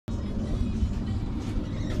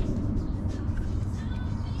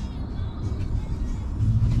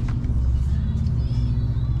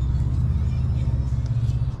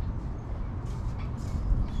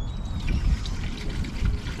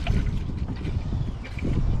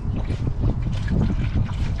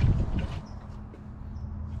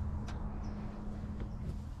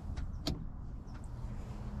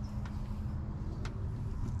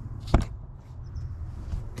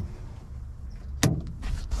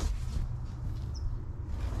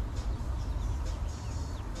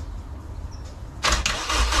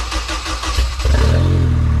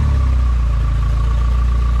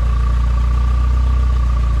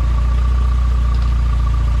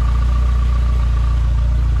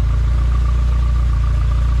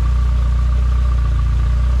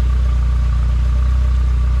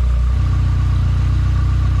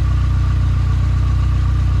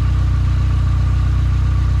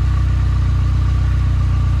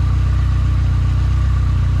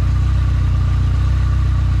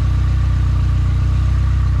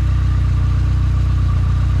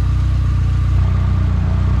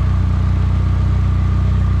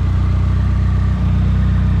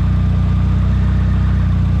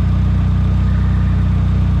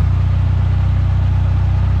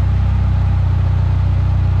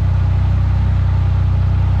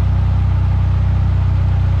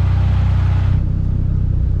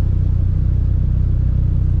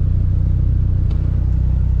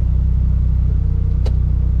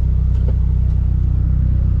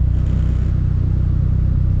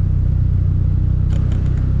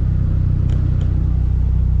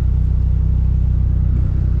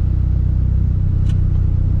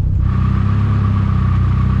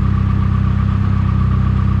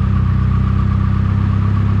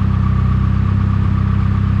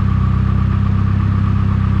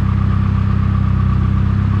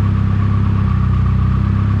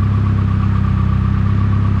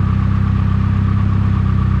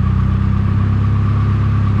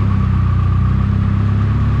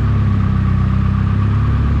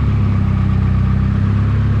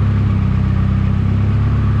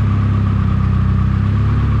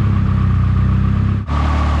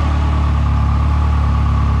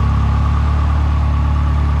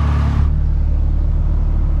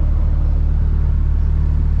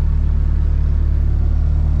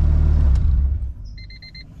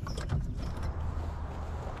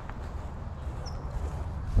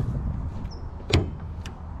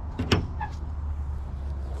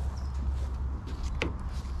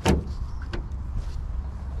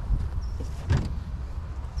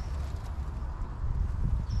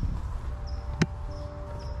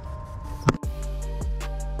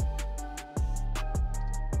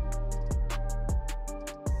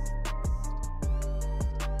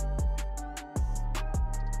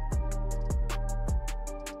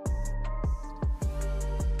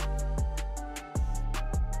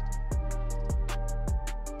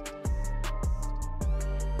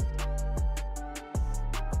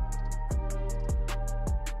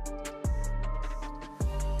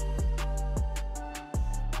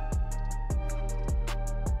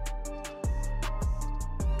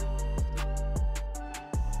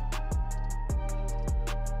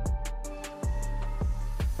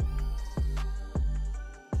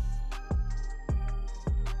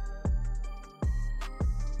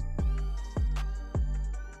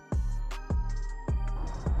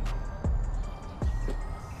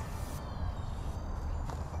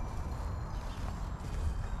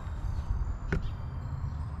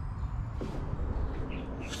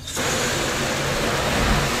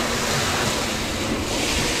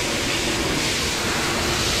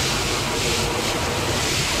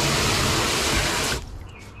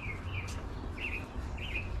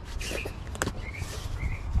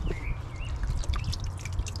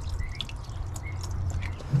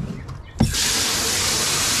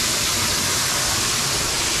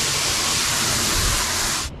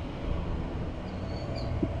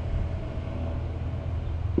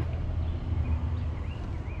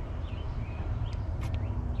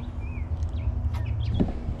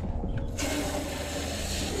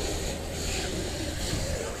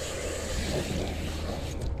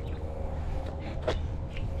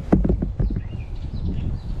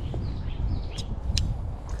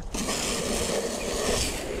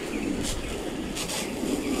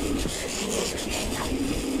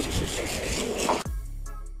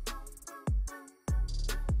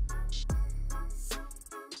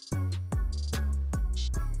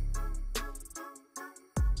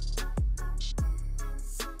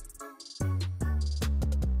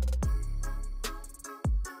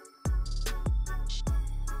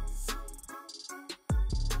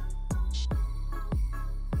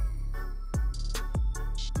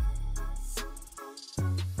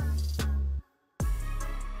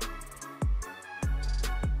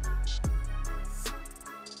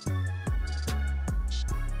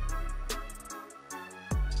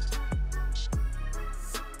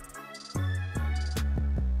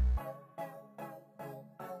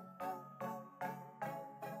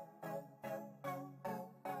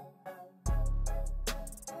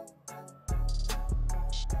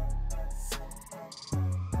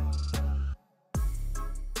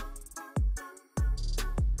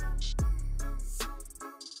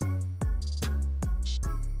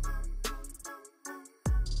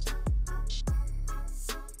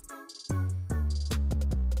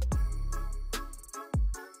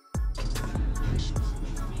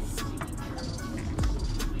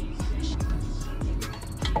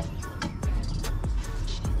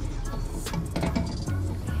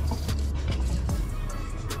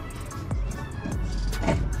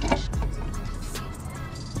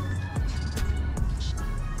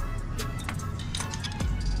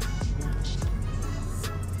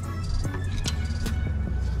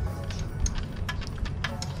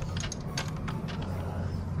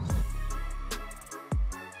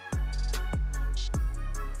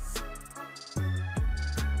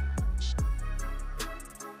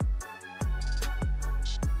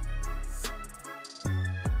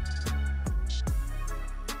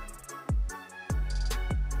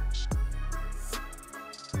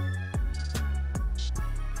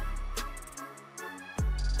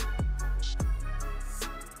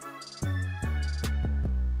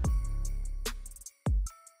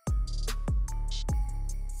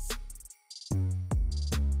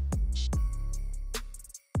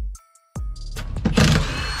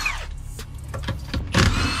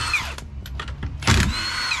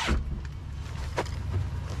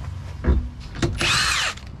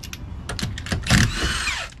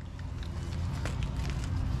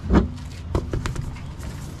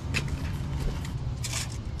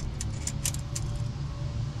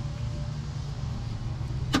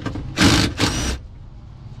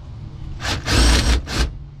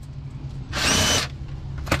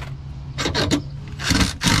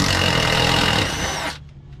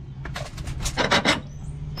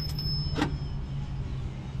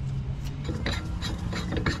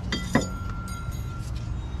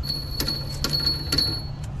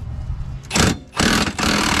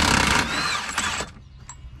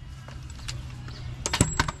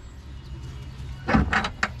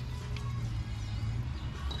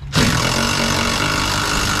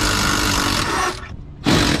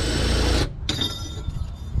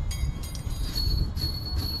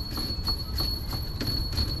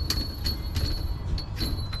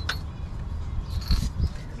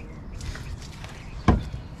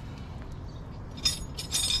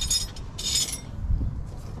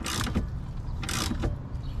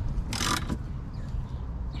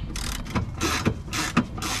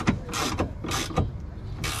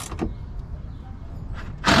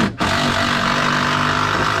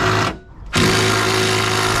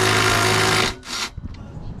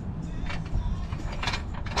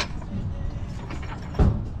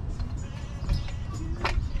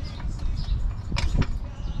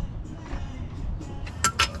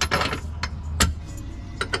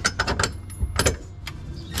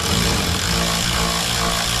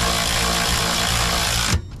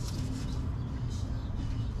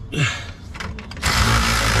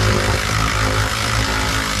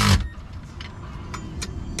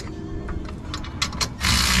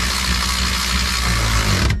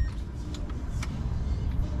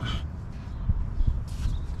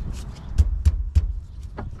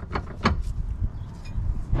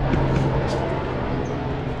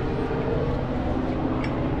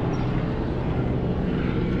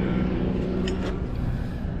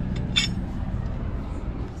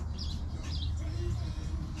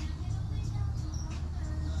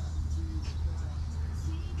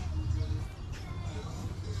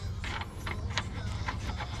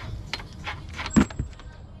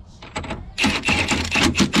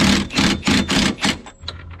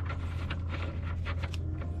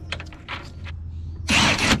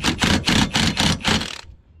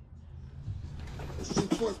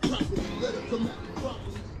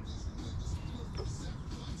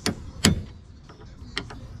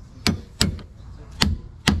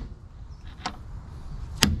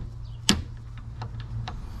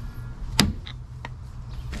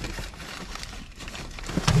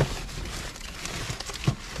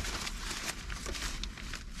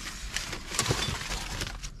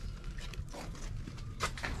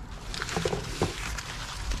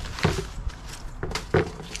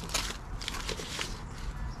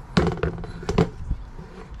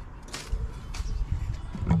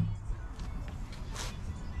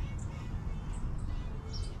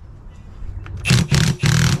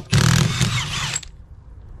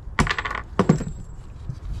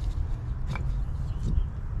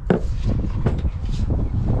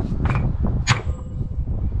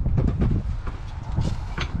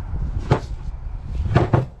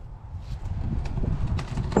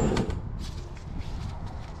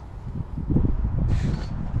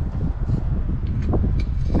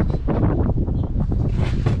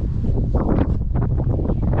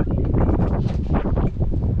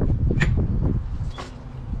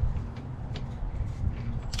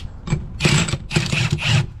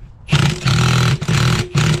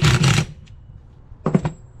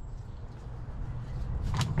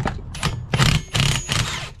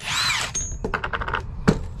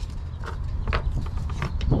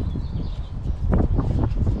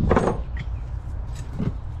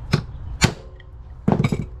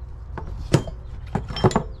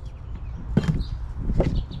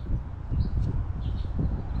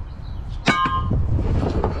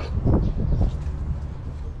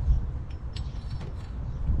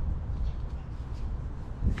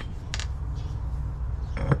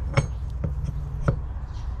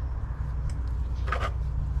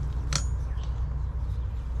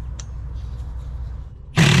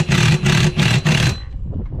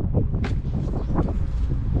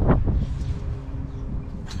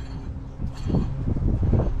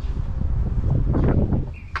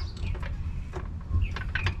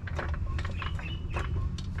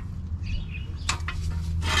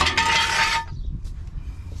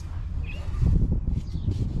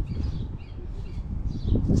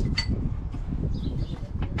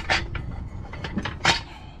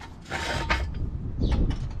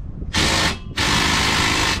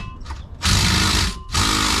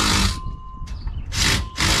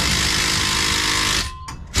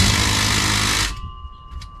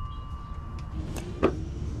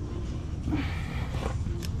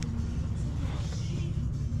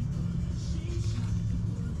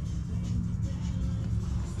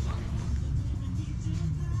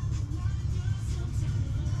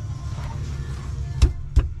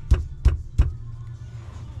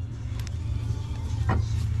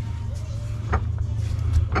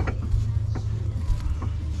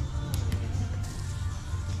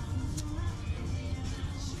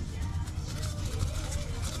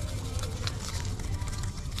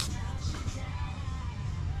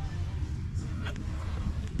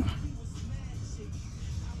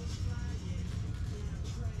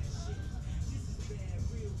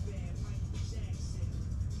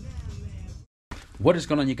What is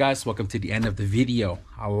going on, you guys? Welcome to the end of the video.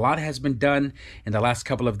 A lot has been done in the last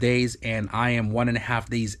couple of days, and I am 1.5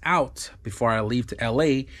 days out before I leave to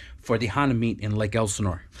LA for the Honda meet in Lake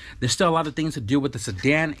Elsinore. There's still a lot of things to do with the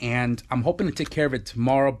sedan, and I'm hoping to take care of it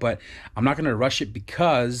tomorrow, but I'm not going to rush it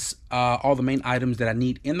because all the main items that I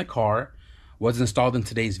need in the car was installed in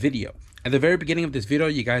today's video. At the very beginning of this video,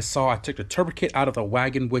 you guys saw I took the turbo kit out of the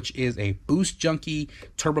wagon, which is a Boost Junkie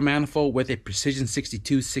turbo manifold with a Precision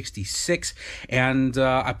 6266. And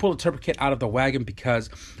I pulled the turbo kit out of the wagon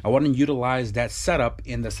because I want to utilize that setup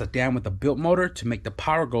in the sedan with the built motor to make the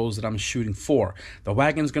power goals that I'm shooting for. The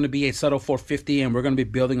wagon is going to be a Sedan 450, and we're going to be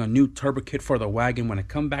building a new turbo kit for the wagon when I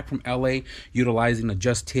come back from LA, utilizing the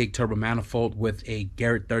Just TIG turbo manifold with a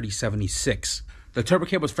Garrett 3076. The turbo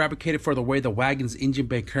kit was fabricated for the way the wagon's engine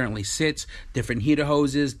bay currently sits, different heater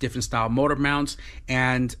hoses, different style motor mounts,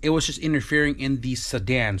 and it was just interfering in the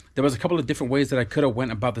sedan. There was a couple of different ways that I could have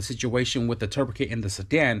went about the situation with the turbo kit in the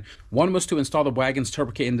sedan. One was to install the wagon's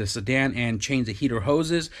turbo kit in the sedan and change the heater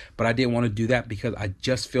hoses, but I didn't want to do that because I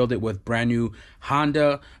just filled it with brand new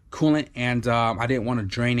Honda coolant, and I didn't want to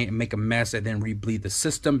drain it and make a mess and then re-bleed the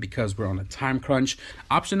system because we're on a time crunch.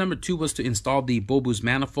 Option number 2 was to install the Bull Boost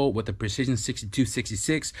manifold with the Precision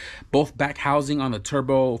 6266. Both back housing on the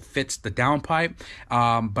turbo fits the downpipe,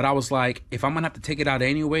 but I was like, if I'm gonna have to take it out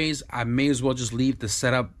anyways, I may as well just leave the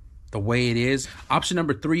setup the way it is. Option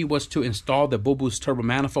number 3 was to install the Bull Boost turbo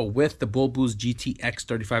manifold with the Bull Boost GTX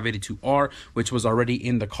 3582R, which was already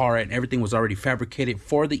in the car and everything was already fabricated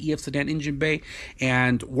for the EF sedan engine bay.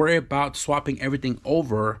 And we're about swapping everything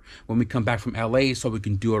over when we come back from LA so we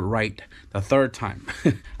can do it right the third time.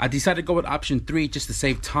 I decided to go with option 3 just to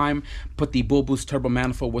save time, put the Bull Boost turbo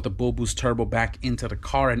manifold with the Bull Boost turbo back into the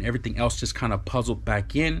car, and everything else just kind of puzzled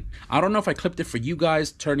back in. I don't know if I clipped it for you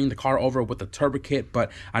guys turning the car over with the turbo kit, but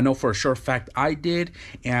I know for a sure fact I did,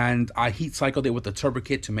 and I heat cycled it with the turbo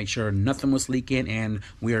kit to make sure nothing was leaking, and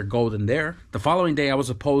we are golden there. The following day I was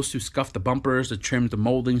supposed to scuff the bumpers, to trim the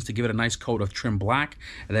moldings, to give it a nice coat of trim black,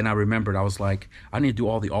 and then I remembered, I was like, I need to do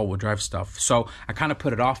all the all-wheel drive stuff. So I kind of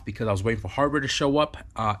put it off because I was waiting for hardware to show up.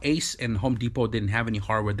 Ace and Home Depot didn't have any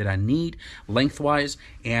hardware that I need lengthwise,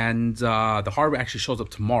 and the hardware actually shows up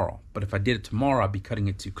tomorrow, but if I did it tomorrow I'd be cutting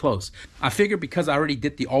it too close. I figured because I already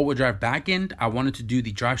did the all-wheel drive back end, I wanted to do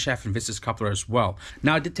the drive shaft and viscous coupler as well.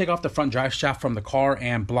 Now I did take off the front drive shaft from the car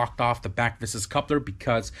and blocked off the back viscous coupler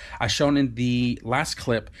because I shown in the last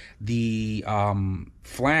clip the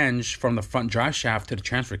flange from the front drive shaft to the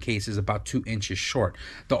transfer case is about 2 inches short.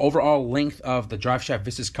 The overall length of the drive shaft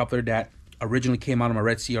viscous coupler that originally came out of my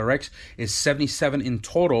red CRX is 77 in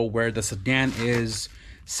total, where the sedan is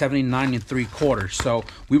 79 3/4. So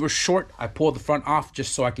we were short. I pulled the front off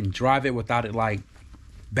just so I can drive it without it like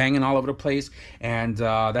banging all over the place, and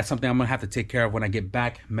that's something I'm gonna have to take care of when I get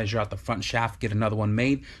back. Measure out the front shaft, get another one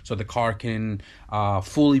made so the car can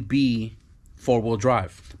fully be 4-wheel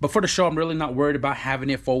drive. But for the show, I'm really not worried about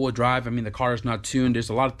having it 4-wheel drive. I mean, the car is not tuned. There's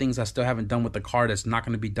a lot of things I still haven't done with the car that's not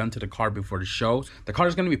going to be done to the car before the show. The car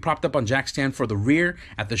is going to be propped up on jack stand for the rear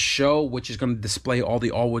at the show, which is going to display all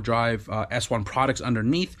the all-wheel drive S1 products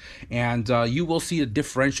underneath. And you will see a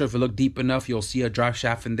differential. If you look deep enough, you'll see a drive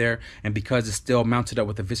shaft in there. And because it's still mounted up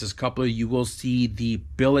with a viscous coupler, you will see the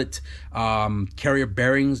billet carrier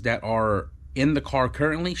bearings that are in the car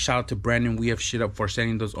currently. Shout out to Brandon, we have shit up for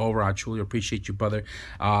sending those over. I truly appreciate you, brother.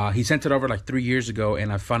 He sent it over like 3 years ago,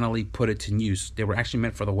 and I finally put it to use. They were actually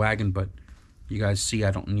meant for the wagon, but you guys see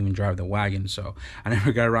I don't even drive the wagon, so I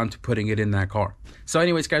never got around to putting it in that car. So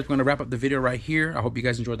anyways, guys, we're going to wrap up the video right here. I hope you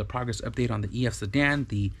guys enjoyed the progress update on the EF sedan,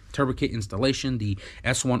 the turbo kit installation, the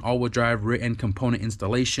S1 all-wheel drive rear end component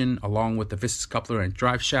installation, along with the viscous coupler and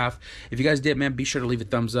drive shaft. If you guys did, man, be sure to leave a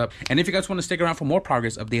thumbs up. And if you guys want to stick around for more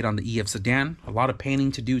progress update on the EF sedan, a lot of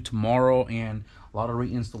painting to do tomorrow and a lot of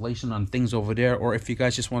reinstallation on things over there, or if you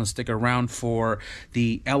guys just want to stick around for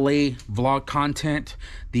the LA vlog content,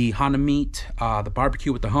 the Honda meet, the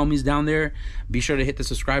barbecue with the homies down there, be sure to hit the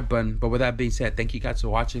subscribe button. But with that being said, thank you guys for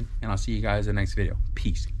watching, and I'll see you guys in the next video.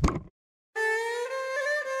 Peace.